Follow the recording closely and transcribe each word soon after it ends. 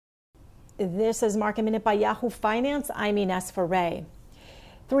This is Market Minute by Yahoo Finance. I'm Ines Ferre.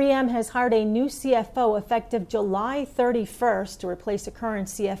 3M has hired a new CFO effective July 31st to replace a current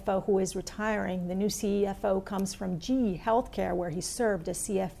CFO who is retiring. The new CFO comes from GE Healthcare, where he served as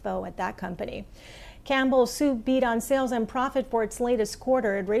CFO at that company. Campbell's Soup beat on sales and profit for its latest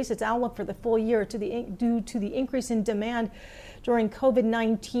quarter. It raised its outlook for the full year due to the increase in demand during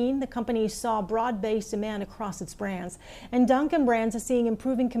COVID-19. The company saw broad-based demand across its brands. And Dunkin' Brands is seeing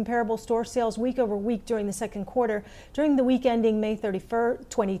improving comparable store sales week over week during the second quarter. During the week ending May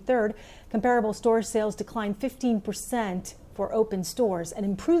 23rd, comparable store sales declined 15% for open stores, an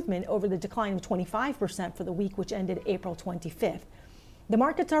improvement over the decline of 25% for the week which ended April 25th. The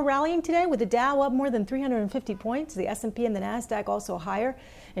markets are rallying today, with the Dow up more than 350 points. The S&P and the Nasdaq also higher.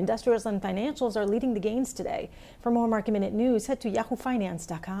 Industrials and financials are leading the gains today. For more Market Minute news, head to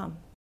yahoofinance.com.